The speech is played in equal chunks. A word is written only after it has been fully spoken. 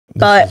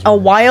But a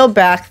while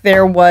back,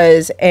 there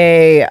was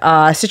a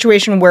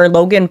situation where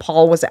Logan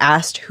Paul was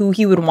asked who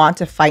he would want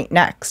to fight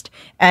next,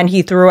 and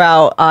he threw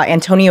out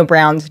Antonio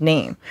Brown's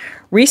name.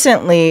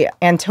 Recently,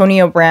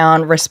 Antonio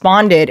Brown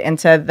responded and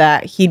said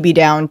that he'd be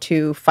down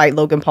to fight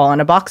Logan Paul in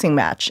a boxing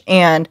match.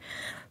 And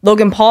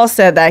Logan Paul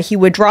said that he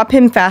would drop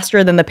him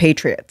faster than the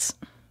Patriots.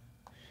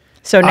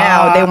 So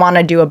now they want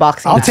to do a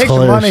boxing match. I'll take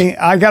the money.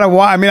 I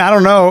mean, I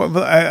don't know.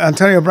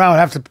 Antonio Brown would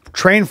have to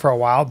train for a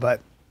while,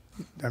 but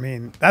I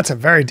mean, that's a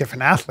very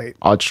different athlete.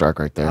 Odd strike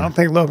right there. I don't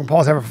think Logan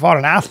Paul's ever fought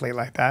an athlete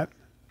like that.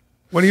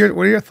 What are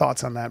your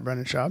thoughts on that,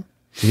 Brendan Schaub?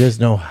 Do you guys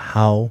know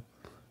how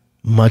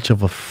much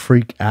of a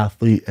freak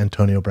athlete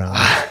Antonio Brown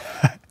is?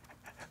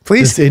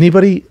 Please,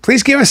 anybody?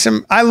 Please give us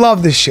some. I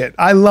love this shit.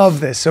 I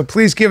love this. So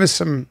please give us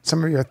some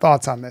of your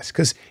thoughts on this,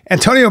 because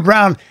Antonio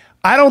Brown.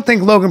 I don't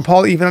think Logan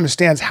Paul even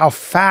understands how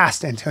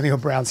fast Antonio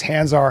Brown's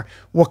hands are,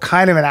 what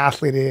kind of an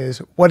athlete he is,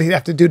 what he'd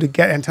have to do to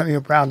get Antonio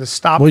Brown to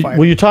stop fighting.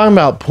 Well, you're talking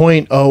about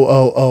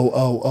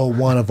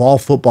 0.00001 of all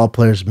football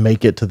players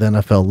make it to the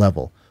NFL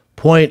level.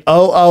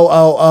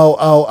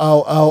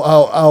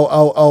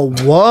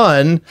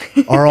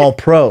 0.000000001 are all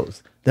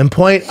pros. Then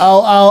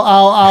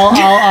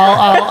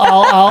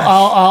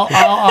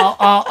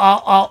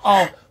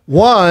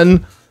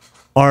 0.000000001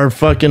 are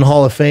fucking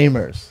Hall of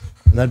Famers.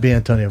 That'd be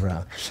Antonio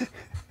Brown.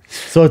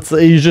 So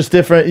you're just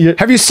different.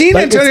 Have you seen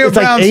Antonio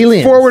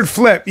Brown's forward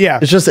flip? Yeah.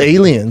 It's just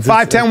aliens.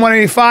 5'10",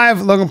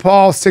 185. Logan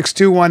Paul,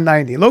 6'2",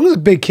 190. Logan's a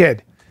big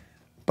kid.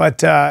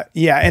 But,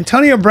 yeah,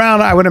 Antonio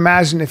Brown, I would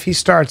imagine if he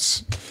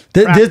starts...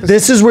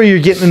 This is where you're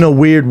getting in a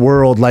weird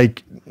world.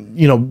 Like,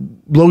 you know,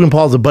 Logan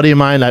Paul's a buddy of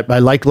mine. I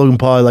like Logan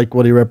Paul. I like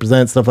what he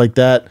represents, stuff like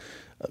that.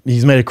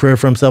 He's made a career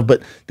for himself.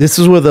 But this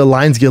is where the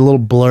lines get a little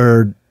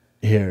blurred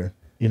here.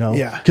 You know,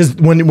 yeah. Because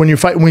when he's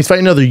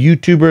fighting another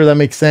YouTuber, that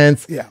makes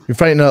sense. Yeah, you're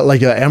fighting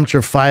like an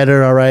amateur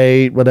fighter, all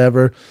right,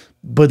 whatever.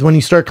 But when you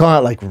start calling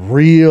it like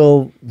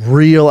real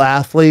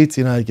athletes,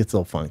 you know, it gets a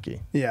little funky.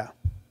 Yeah,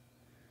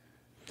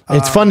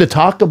 it's fun to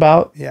talk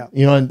about. Yeah,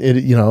 you know, and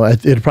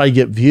it'd probably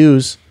get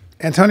views.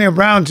 Antonio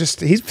Brown,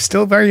 he's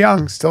still very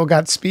young, still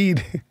got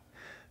speed.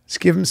 Just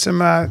give him some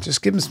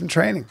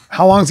training.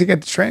 How long does he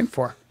get to train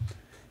for?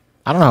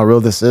 I don't know how real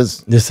this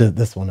is. This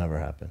will never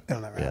happen.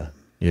 It'll never happen.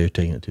 Yeah, you're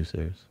taking it too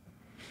serious.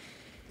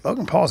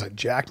 Logan Paul's a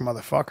jacked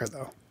motherfucker,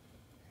 though.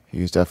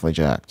 He's definitely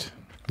jacked.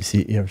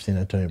 You ever seen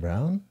Antonio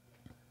Brown?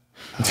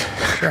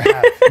 Sure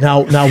have.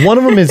 Now, one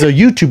of them is a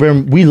YouTuber,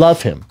 and we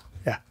love him.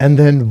 Yeah. And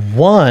then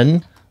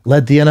one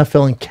led the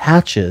NFL in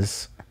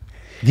catches.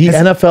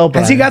 NFL.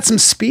 Has he got some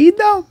speed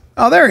though?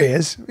 Oh, there he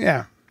is.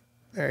 Yeah,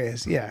 there he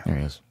is. Yeah, there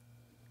he is.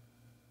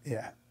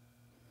 Yeah.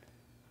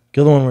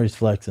 Go the one where he's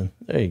flexing.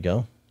 There you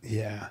go.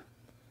 Yeah.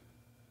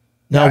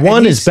 Now,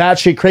 one is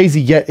batshit crazy,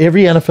 yet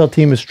every NFL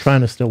team is trying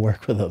to still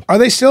work with him. Are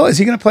they still? Is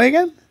he going to play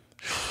again?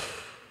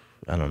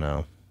 I don't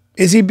know.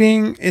 Is he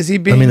being? I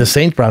mean, the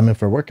Saints brought him in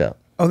for a workout.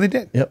 Oh, they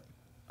did? Yep.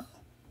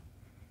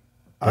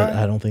 But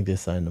I don't think they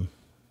signed him.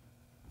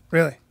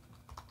 Really?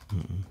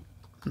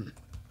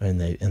 And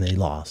they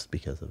lost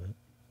because of it.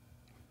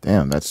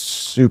 Damn, that's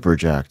super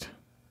jacked.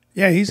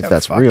 Yeah, he's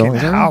a fucking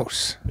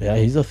house. Yeah,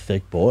 he's a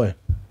thick boy.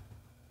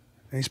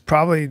 He's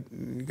probably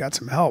got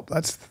some help.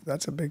 That's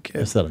a big kid.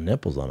 There's a set of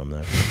nipples on him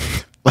there.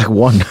 Like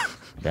one.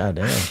 God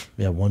damn.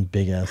 Yeah, one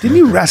big ass. Didn't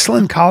you wrestle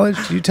in college?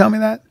 Did you tell me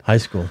that? High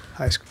school.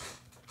 High school.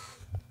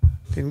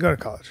 Didn't go to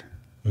college.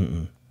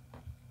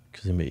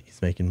 Because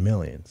he's making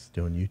millions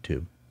doing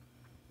YouTube.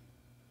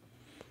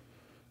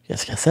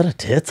 He's got a set of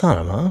tits on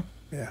him, huh?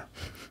 Yeah.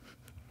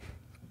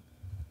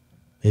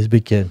 He's a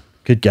big kid.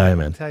 Good guy,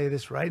 man. I'll tell you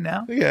this right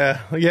now.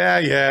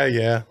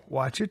 Yeah.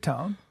 Watch your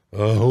tone.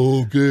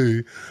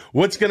 Okay.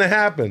 What's going to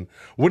happen?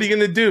 What are you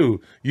going to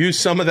do? Use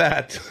some of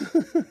that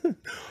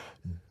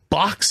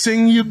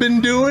boxing you've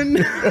been doing?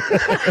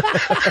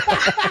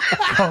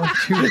 Don't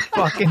you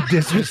fucking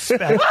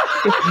disrespect.